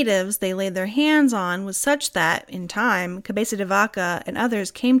from the natives they laid their hands on was such that, in time, Cabeza de Vaca and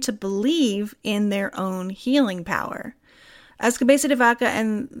others came to believe in their own healing power. As Cabeza de Vaca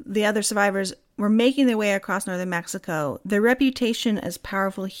and the other survivors were making their way across northern Mexico, their reputation as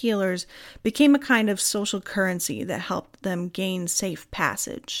powerful healers became a kind of social currency that helped them gain safe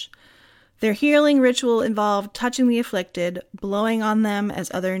passage. Their healing ritual involved touching the afflicted, blowing on them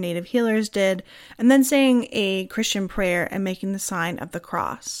as other native healers did, and then saying a Christian prayer and making the sign of the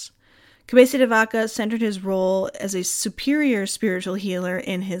cross. Cabeza de Vaca centered his role as a superior spiritual healer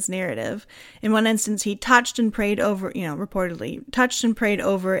in his narrative. In one instance, he touched and prayed over, reportedly, touched and prayed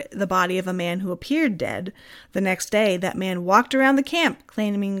over the body of a man who appeared dead. The next day, that man walked around the camp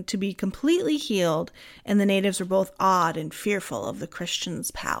claiming to be completely healed, and the natives were both awed and fearful of the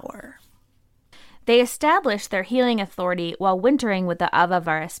Christian's power. They established their healing authority while wintering with the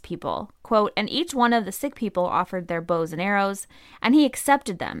Avavares people. Quote, "And each one of the sick people offered their bows and arrows, and he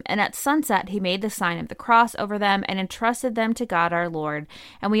accepted them. And at sunset he made the sign of the cross over them and entrusted them to God our Lord.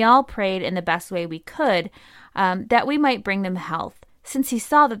 And we all prayed in the best way we could that we might bring them health, since he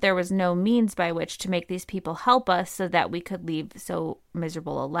saw that there was no means by which to make these people help us so that we could lead so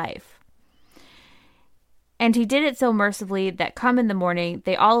miserable a life. And he did it so mercifully that come in the morning,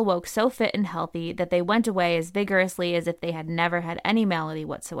 they all awoke so fit and healthy that they went away as vigorously as if they had never had any malady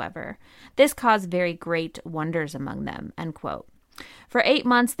whatsoever. This caused very great wonders among them," end quote. For 8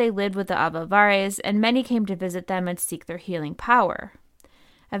 months they lived with the Avavares, and many came to visit them and seek their healing power.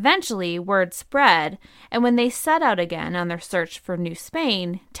 Eventually, word spread, and when they set out again on their search for New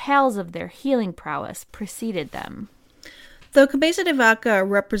Spain, tales of their healing prowess preceded them. Though Cabeza de Vaca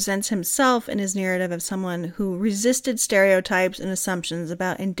represents himself in his narrative as someone who resisted stereotypes and assumptions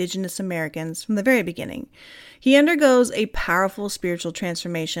about indigenous Americans from the very beginning, he undergoes a powerful spiritual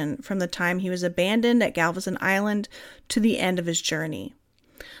transformation from the time he was abandoned at Galveston Island to the end of his journey.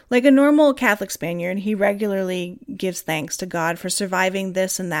 Like a normal Catholic Spaniard, he regularly gives thanks to God for surviving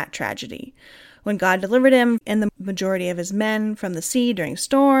this and that tragedy. When God delivered him and the majority of his men from the sea during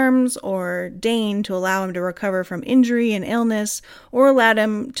storms, or deigned to allow him to recover from injury and illness, or allowed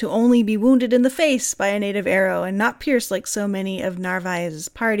him to only be wounded in the face by a native arrow and not pierced like so many of Narvaez's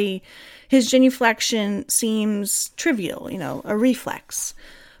party, his genuflection seems trivial, a reflex.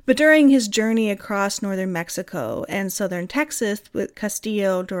 But during his journey across northern Mexico and southern Texas with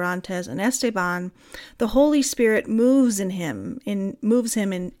Castillo, Dorantes, and Esteban, the Holy Spirit moves him in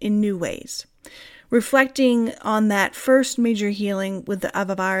new ways. Reflecting on that first major healing with the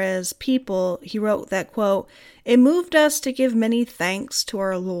Avavares people, he wrote that, quote, "It moved us to give many thanks to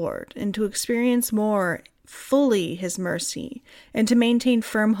our Lord and to experience more fully his mercy and to maintain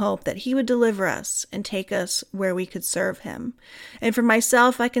firm hope that he would deliver us and take us where we could serve him. And for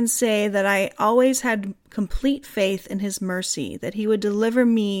myself, I can say that I always had complete faith in his mercy, that he would deliver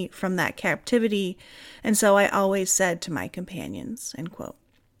me from that captivity. And so I always said to my companions," end quote.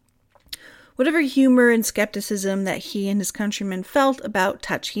 Whatever humor and skepticism that he and his countrymen felt about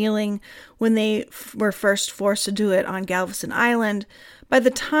touch healing when they were first forced to do it on Galveston Island, by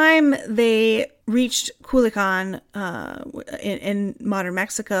the time they reached Culiacan in modern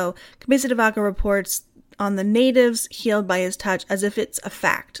Mexico, Cabeza de Vaca reports on the natives healed by his touch as if it's a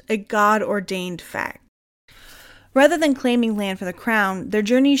fact, a God-ordained fact. Rather than claiming land for the crown, their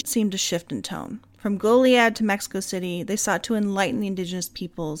journey seemed to shift in tone. From Goliad to Mexico City, they sought to enlighten the indigenous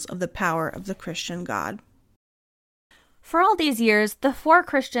peoples of the power of the Christian God. For all these years, the 4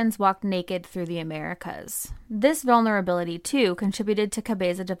 Christians walked naked through the Americas. This vulnerability, too, contributed to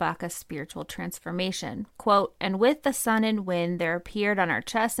Cabeza de Vaca's spiritual transformation. Quote, "And with the sun and wind there appeared on our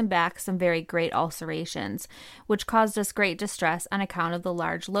chests and backs some very great ulcerations, which caused us great distress on account of the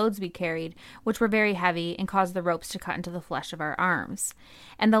large loads we carried, which were very heavy, and caused the ropes to cut into the flesh of our arms.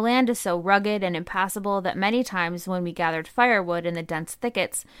 And the land is so rugged and impassable that many times when we gathered firewood in the dense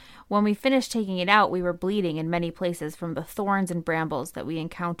thickets, when we finished taking it out, we were bleeding in many places from the thorns and brambles that we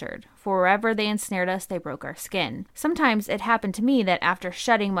encountered. For wherever they ensnared us, they broke our skin. Sometimes it happened to me that after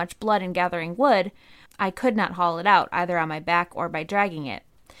shedding much blood and gathering wood, I could not haul it out, either on my back or by dragging it.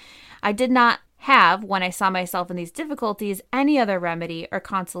 I did not have, when I saw myself in these difficulties, any other remedy or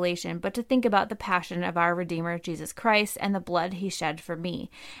consolation but to think about the passion of our Redeemer Jesus Christ and the blood he shed for me,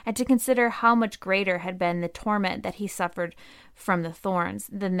 and to consider how much greater had been the torment that he suffered from the thorns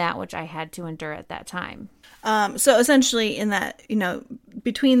than that which I had to endure at that time." So essentially in that,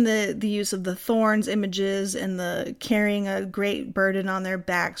 between the use of the thorns images and the carrying a great burden on their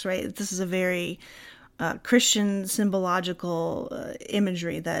backs, right? This is a very Christian symbological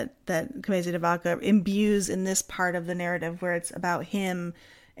imagery that Cabeza de Vaca imbues in this part of the narrative, where it's about him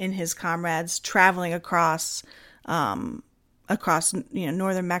and his comrades traveling across northern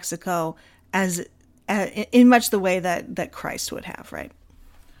Mexico as in much the way that Christ would have, right?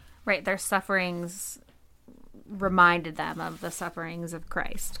 Right, their sufferings reminded them of the sufferings of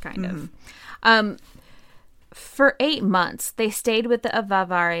Christ, kind of. For 8 months, they stayed with the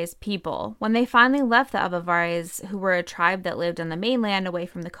Avavares people. When they finally left the Avavares, who were a tribe that lived on the mainland away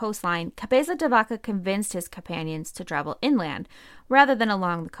from the coastline, Cabeza de Vaca convinced his companions to travel inland rather than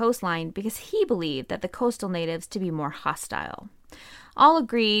along the coastline because he believed that the coastal natives to be more hostile. All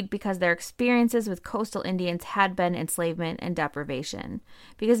agreed because their experiences with coastal Indians had been enslavement and deprivation,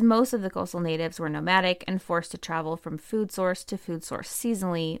 because most of the coastal natives were nomadic and forced to travel from food source to food source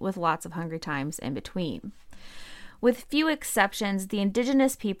seasonally, with lots of hungry times in between. With few exceptions, the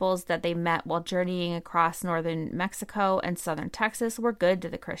indigenous peoples that they met while journeying across northern Mexico and southern Texas were good to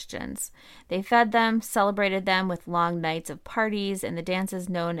the Christians. They fed them, celebrated them with long nights of parties and the dances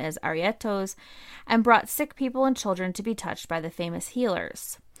known as arrietos, and brought sick people and children to be touched by the famous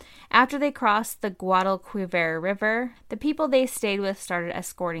healers. After they crossed the Guadalquivir River, the people they stayed with started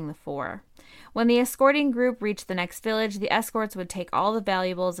escorting the 4. When the escorting group reached the next village, the escorts would take all the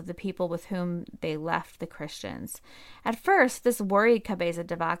valuables of the people with whom they left the Christians. At first, this worried Cabeza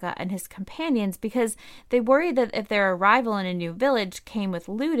de Vaca and his companions because they worried that if their arrival in a new village came with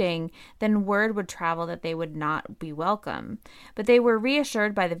looting, then word would travel that they would not be welcome. But they were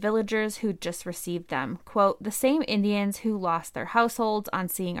reassured by the villagers who just received them. Quote, "The same Indians who lost their households on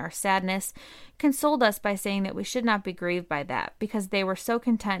seeing our sadness consoled us by saying that we should not be grieved by that, because they were so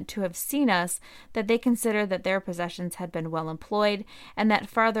content to have seen us that they considered that their possessions had been well employed, and that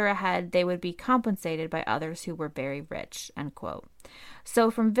farther ahead they would be compensated by others who were very rich." End quote.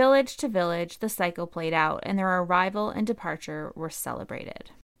 So from village to village, the cycle played out, and their arrival and departure were celebrated.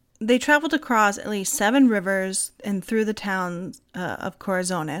 They traveled across at least 7 rivers and through the town of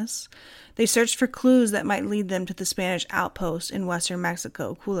Corazones. They searched for clues that might lead them to the Spanish outpost in western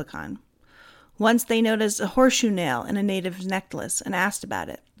Mexico, Culiacan. Once they noticed a horseshoe nail in a native's necklace and asked about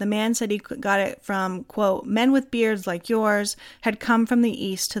it. The man said he got it from, quote, "Men with beards like yours had come from the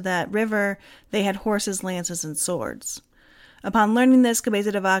east to that river. They had horses, lances, and swords." Upon learning this,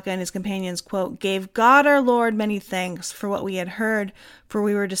 Cabeza de Vaca and his companions, quote, "gave God our Lord many thanks for what we had heard, for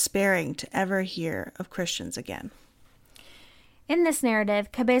we were despairing to ever hear of Christians again." In this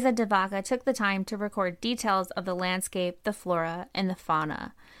narrative, Cabeza de Vaca took the time to record details of the landscape, the flora, and the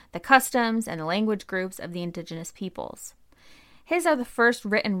fauna, the customs and the language groups of the indigenous peoples. His are the first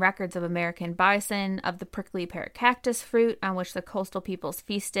written records of American bison, of the prickly pear cactus fruit on which the coastal peoples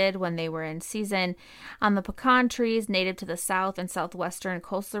feasted when they were in season, on the pecan trees native to the south and southwestern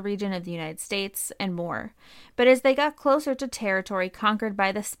coastal region of the United States, and more. But as they got closer to territory conquered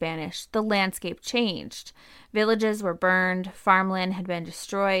by the Spanish, the landscape changed. Villages were burned, farmland had been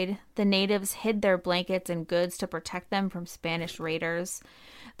destroyed, the natives hid their blankets and goods to protect them from Spanish raiders.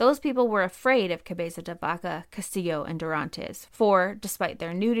 Those people were afraid of Cabeza de Vaca, Castillo, and Dorantes, for, despite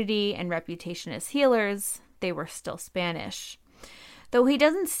their nudity and reputation as healers, they were still Spanish. Though he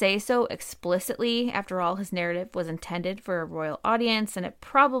doesn't say so explicitly, after all, his narrative was intended for a royal audience, and it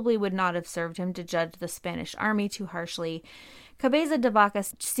probably would not have served him to judge the Spanish army too harshly. Cabeza de Vaca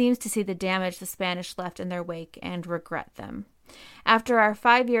seems to see the damage the Spanish left in their wake and regret them. After our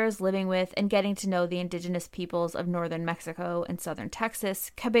 5 years living with and getting to know the indigenous peoples of northern Mexico and southern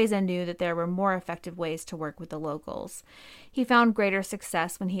Texas, Cabeza knew that there were more effective ways to work with the locals. He found greater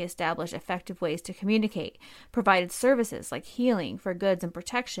success when he established effective ways to communicate, provided services like healing for goods and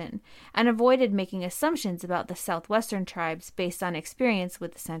protection, and avoided making assumptions about the southwestern tribes based on experience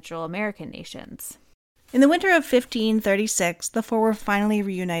with the Central American nations. In the winter of 1536, the four were finally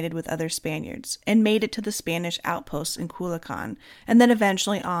reunited with other Spaniards and made it to the Spanish outposts in Culiacan, and then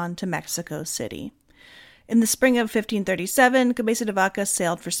eventually on to Mexico City. In the spring of 1537, Cabeza de Vaca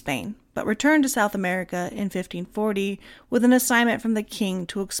sailed for Spain, but returned to South America in 1540 with an assignment from the king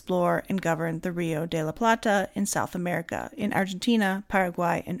to explore and govern the Rio de la Plata in South America, in Argentina,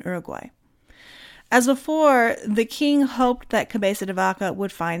 Paraguay, and Uruguay. As before, the king hoped that Cabeza de Vaca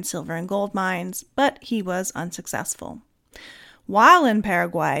would find silver and gold mines, but he was unsuccessful. While in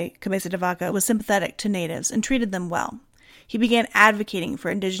Paraguay, Cabeza de Vaca was sympathetic to natives and treated them well. He began advocating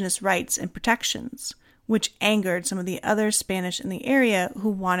for indigenous rights and protections, which angered some of the other Spanish in the area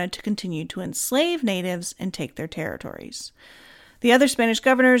who wanted to continue to enslave natives and take their territories. The other Spanish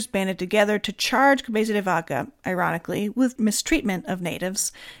governors banded together to charge Cabeza de Vaca, ironically, with mistreatment of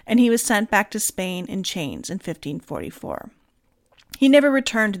natives, and he was sent back to Spain in chains in 1544. He never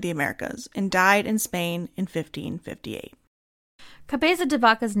returned to the Americas and died in Spain in 1558. Cabeza de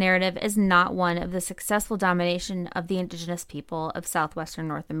Vaca's narrative is not one of the successful domination of the indigenous people of southwestern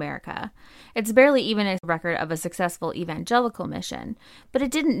North America. It's barely even a record of a successful evangelical mission, but it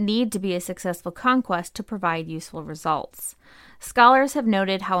didn't need to be a successful conquest to provide useful results. Scholars have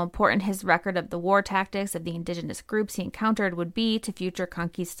noted how important his record of the war tactics of the indigenous groups he encountered would be to future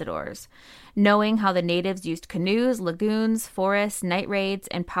conquistadors. Knowing how the natives used canoes, lagoons, forests, night raids,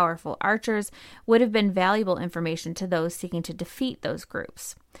 and powerful archers would have been valuable information to those seeking to defeat those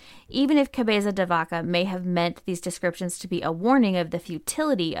groups. Even if Cabeza de Vaca may have meant these descriptions to be a warning of the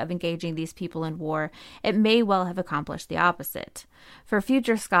futility of engaging these people in war, it may well have accomplished the opposite. For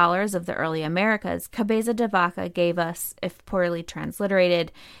future scholars of the early Americas, Cabeza de Vaca gave us, if poorly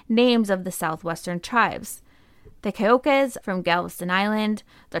transliterated, names of the southwestern tribes. The Cayoques from Galveston Island,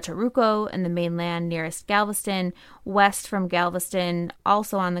 the Taruco and the mainland nearest Galveston, west from Galveston,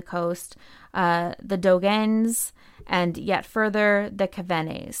 also on the coast, the Dogens, and yet further, the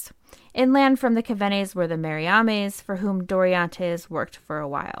Cavenes. Inland from the Cavenes were the Mariames, for whom Dorantes worked for a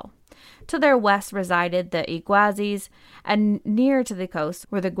while. To their west resided the Iguazis, and near to the coast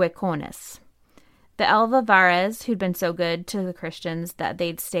were the Guecones. The Alvares, who'd been so good to the Christians that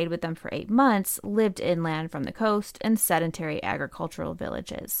they'd stayed with them for 8 months, lived inland from the coast in sedentary agricultural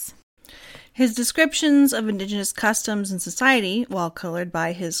villages. His descriptions of indigenous customs and society, while colored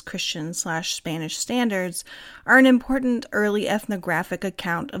by his Christian/Spanish standards, are an important early ethnographic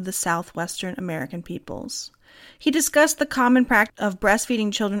account of the southwestern American peoples. He discussed the common practice of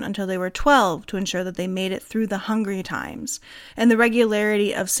breastfeeding children until they were 12 to ensure that they made it through the hungry times, and the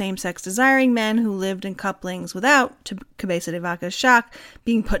regularity of same-sex desiring men who lived in couplings without, to Cabeza de Vaca's shock,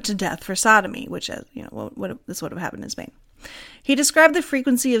 being put to death for sodomy, which, this would have happened in Spain. He described the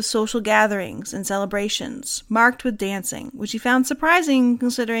frequency of social gatherings and celebrations, marked with dancing, which he found surprising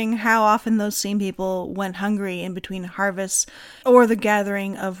considering how often those same people went hungry in between harvests or the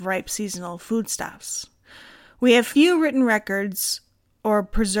gathering of ripe seasonal foodstuffs. We have few written records or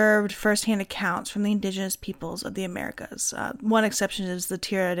preserved first-hand accounts from the indigenous peoples of the Americas. One exception is the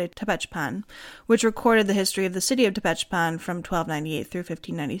Tierra de Tepechpan, which recorded the history of the city of Tepechpan from 1298 through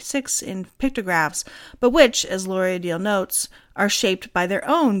 1596 in pictographs, but which, as Laura Deal notes, are shaped by their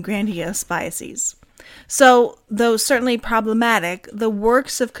own grandiose biases. So, though certainly problematic, the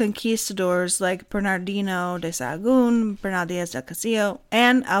works of conquistadors like Bernardino de Sahagún, Bernal Díaz del Castillo,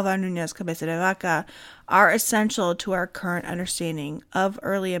 and Alvar Núñez Cabeza de Vaca are essential to our current understanding of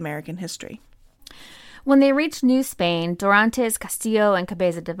early American history. When they reached New Spain, Dorantes, Castillo, and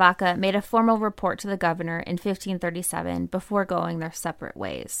Cabeza de Vaca made a formal report to the governor in 1537 before going their separate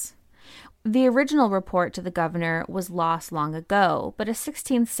ways. The original report to the governor was lost long ago, but a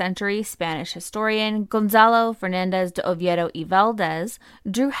 16th century Spanish historian, Gonzalo Fernández de Oviedo y Valdez,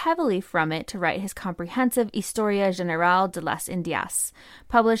 drew heavily from it to write his comprehensive Historia General de las Indias,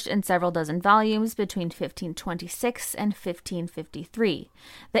 published in several dozen volumes between 1526 and 1553.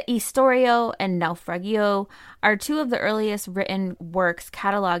 The Historio and Naufragio are two of the earliest written works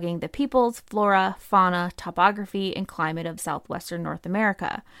cataloging the peoples, flora, fauna, topography, and climate of southwestern North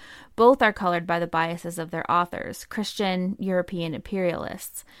America. Both are colored by the biases of their authors, Christian, European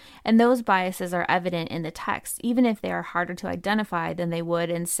imperialists, and those biases are evident in the text, even if they are harder to identify than they would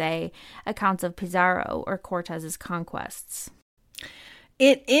in, say, accounts of Pizarro or Cortez's conquests.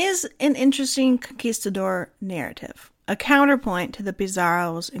 It is an interesting conquistador narrative, a counterpoint to the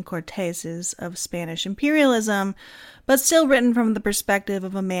Pizarros and Cortezes of Spanish imperialism, but still written from the perspective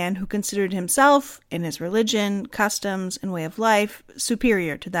of a man who considered himself, in his religion, customs, and way of life,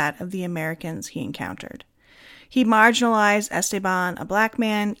 superior to that of the Americans he encountered. He marginalized Esteban, a black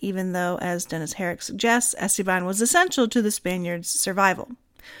man, even though, as Dennis Herrick suggests, Esteban was essential to the Spaniards' survival.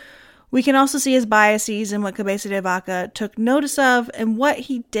 We can also see his biases in what Cabeza de Vaca took notice of and what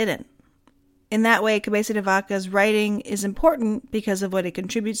he didn't. In that way, Cabeza de Vaca's writing is important because of what it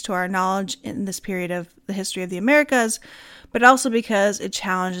contributes to our knowledge in this period of the history of the Americas, but also because it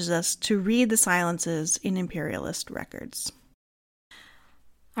challenges us to read the silences in imperialist records.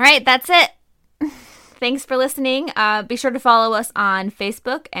 All right, that's it. Thanks for listening. Be sure to follow us on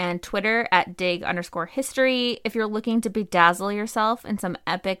Facebook and Twitter at dig_history. If you're looking to bedazzle yourself in some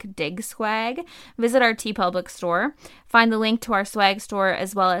epic dig swag, visit our TeePublic store. Find the link to our swag store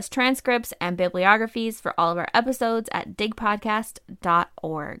as well as transcripts and bibliographies for all of our episodes at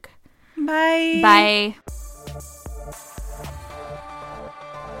digpodcast.org. Bye. Bye.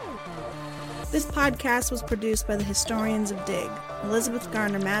 This podcast was produced by the historians of Dig, Elizabeth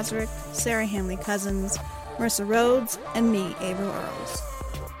Garner Mazurek, Sarah Hamley Cousins, Marissa Rhodes, and me, Avery Earls.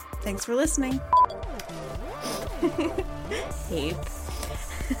 Thanks for listening. Ape.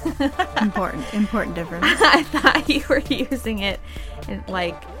 Important difference. I thought you were using it in,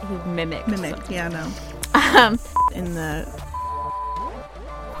 like, you mimicked. Mimicked, yeah, no. In the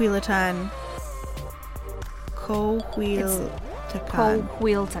Huilatan,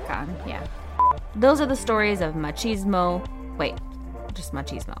 Coahuiltecan, yeah. Those are the stories of machismo. Wait, just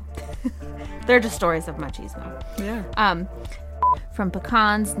machismo. They're just stories of machismo. Yeah. From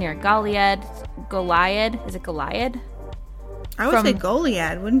pecans near Goliad. Is it Goliad? I would say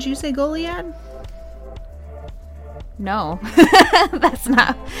Goliad. Wouldn't you say Goliad? No, that's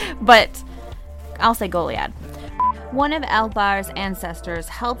not. But I'll say Goliad. One of Alvar's ancestors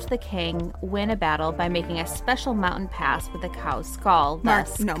helped the king win a battle by making a special mountain pass with a cow's skull.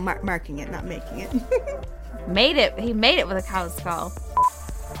 Marking it, not making it. He made it with a cow's skull.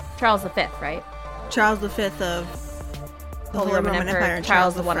 Charles V, right? Charles V of the Holy Roman Empire, and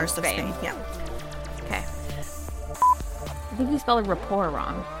Charles I of Spain. Yeah. Okay. I think you spelled rapport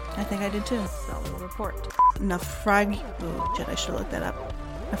wrong. I think I did too. Spelled report. Oh, shit, I should look that up.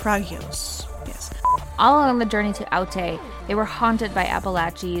 Naufragios. Yes. All along the journey to Aute, they were haunted by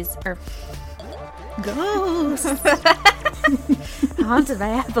Appalachians, ghosts. Haunted by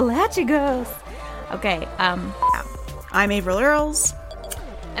Appalachian ghosts. Okay, I'm Avril Earls.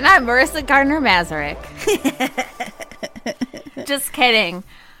 And I'm Marissa Gardner Mazurek. Just kidding.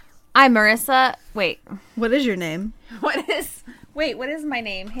 I'm Marissa. Wait. What is your name? What is my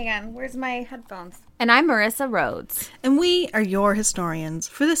name? Hang on. Where's my headphones? And I'm Marissa Rhodes. And we are your historians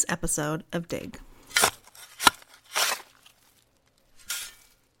for this episode of Dig.